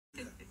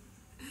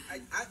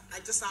I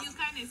just have. You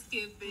can't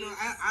escape it. No,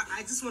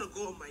 I just want to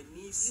go on my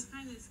knees. You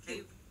can't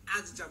escape.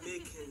 And ask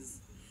Jamaicans,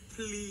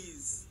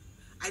 please.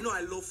 I know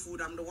I love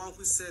food. I'm the one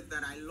who said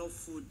that I love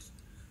food,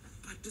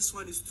 but this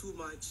one is too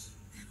much.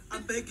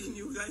 I'm begging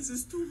you guys,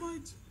 it's too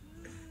much.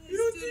 You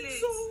don't think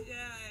late. so?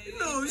 Yeah,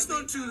 No, it's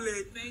not too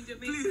late.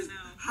 Please now.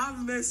 have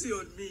mercy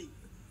on me.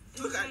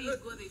 Look at that.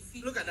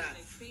 that.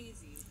 Like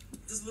crazy.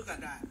 Just look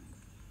at that.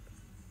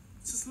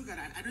 Just look at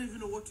that. I don't even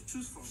know what to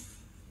choose from.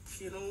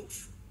 You know,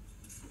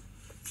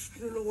 I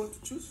don't know what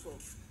to choose from.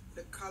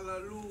 The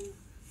Kalalu,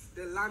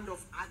 the land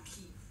of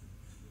Aki.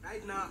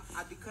 Right now,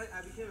 I became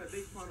a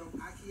big fan of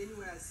Aki.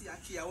 Anywhere I see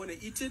Aki, I want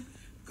to eat it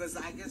because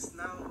I guess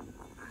now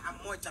I'm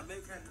more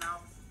Jamaican now.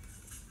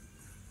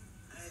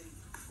 And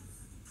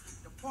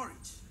the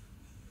porridge,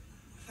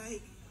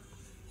 like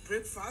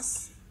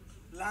breakfast,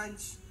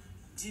 lunch,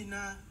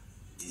 dinner,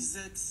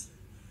 dessert.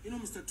 You know,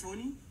 Mr.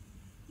 Tony.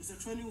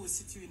 Mr. Tony will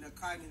sit you in the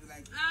car and he's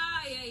like,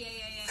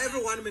 yeah.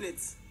 every 1 minute.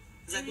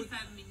 It's every like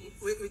 5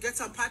 minutes. We get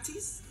some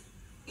patties.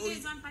 You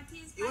guys want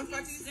patties? You want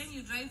patties? Then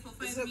you drive for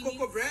 5 Is minutes. it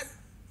cocoa bread?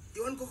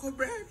 You want cocoa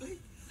bread? Like,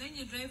 then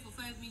you drive for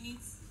 5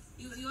 minutes.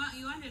 You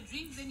want a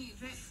drink? Then you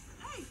drive.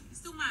 Hey,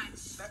 it's too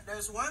much.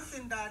 There's one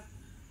thing that.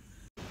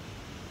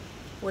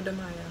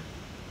 Wodamaya,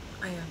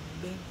 I am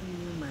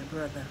begging you, my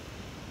brother,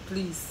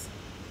 please.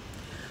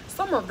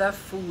 Some of that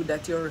food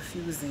that you're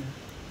refusing,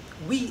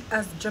 we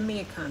as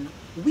Jamaican,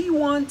 we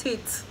want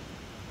it.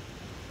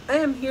 I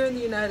am here in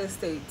the United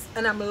States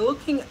and I'm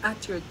looking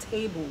at your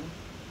table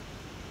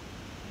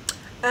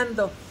and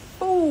the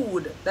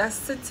food that's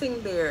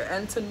sitting there,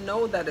 and to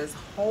know that it's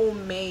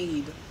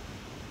homemade.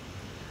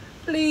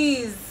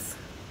 Please,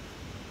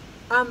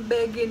 I'm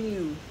begging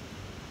you,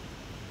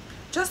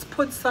 just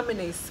put some in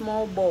a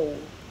small bowl.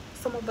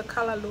 Some of the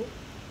kalalu,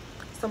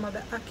 some of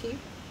the aki,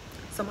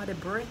 some of the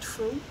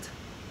breadfruit,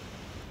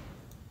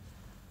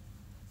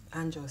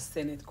 and just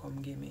send it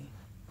come give me.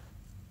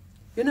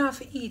 You don't have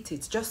to eat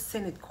it, just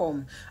send it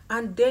come.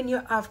 And then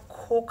you have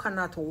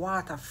coconut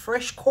water,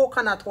 fresh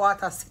coconut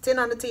water sitting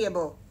on the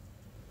table.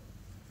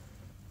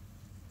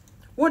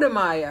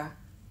 Wodamaya,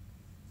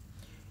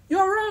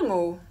 you're wrong,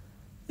 oh.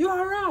 You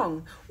are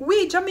wrong.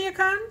 We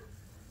Jamaican,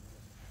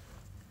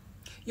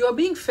 you're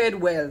being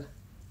fed well.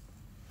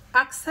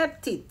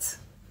 Accept it.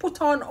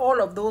 Put on all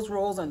of those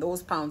rolls and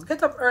those pounds.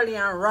 Get up early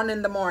and run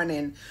in the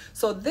morning.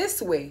 So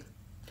this way,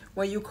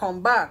 when you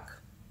come back,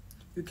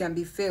 you can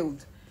be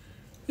filled.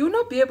 You will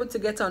not be able to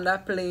get on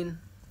that plane.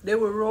 They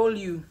will roll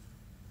you.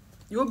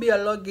 You will be a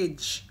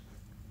luggage.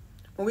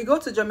 When we go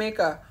to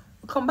Jamaica,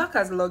 we come back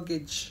as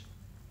luggage.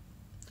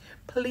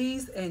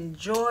 Please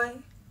enjoy,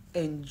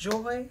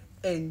 enjoy,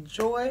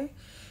 enjoy.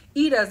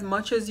 Eat as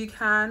much as you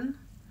can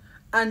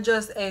and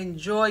just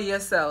enjoy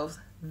yourselves.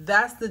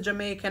 That's the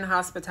Jamaican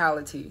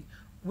hospitality.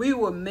 We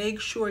will make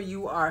sure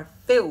you are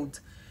filled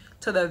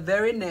to the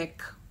very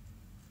neck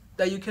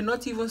that you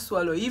cannot even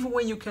swallow. Even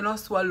when you cannot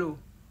swallow,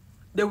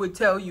 they will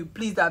tell you,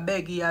 please, I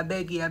beg you, I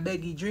beg you, I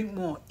beg you, drink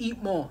more,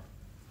 eat more.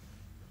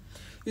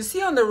 You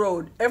see on the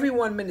road, every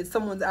 1 minute,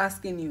 someone's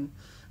asking you,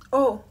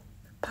 oh,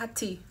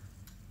 patty,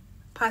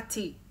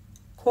 patty,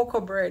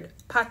 cocoa bread,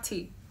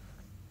 patty.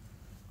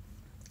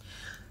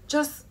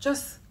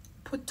 Just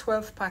put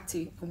 12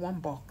 patty in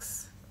one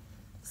box.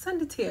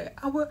 Send it here.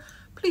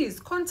 Please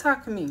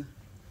contact me.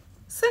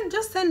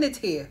 Just send it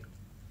here.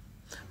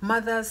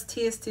 Mother's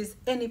Taste is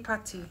any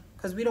patty,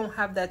 because we don't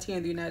have that here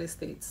in the United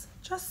States.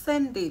 Just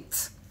send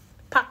it.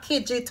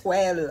 Package it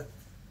well.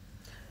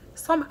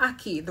 Some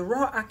ackee, the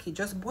raw ackee,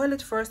 just boil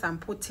it first and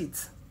put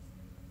it.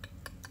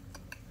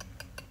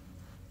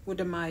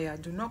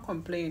 Wodamaya, do not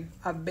complain.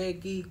 I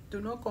beg you, do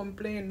not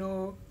complain,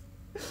 no.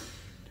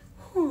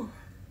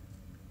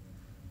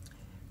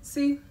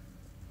 See,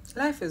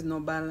 life is no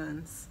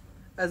balance.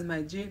 As my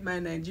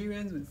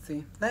Nigerians would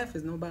say, life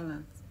is no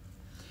balance.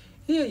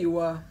 Here you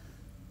are,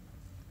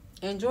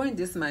 enjoying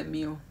this my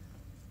meal,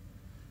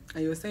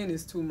 and you're saying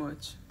it's too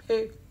much.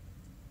 Hey,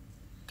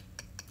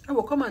 I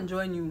will come and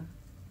join you.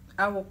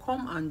 I will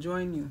come and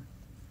join you.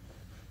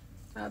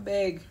 I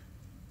beg.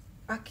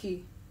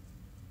 Aki,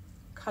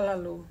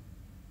 Kalalo,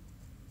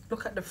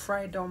 look at the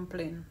fried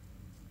dumpling.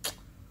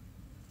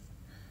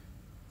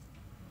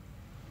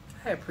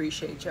 I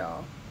appreciate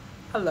y'all.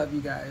 I love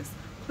you guys.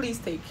 Please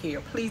take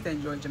care. Please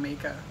enjoy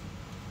Jamaica.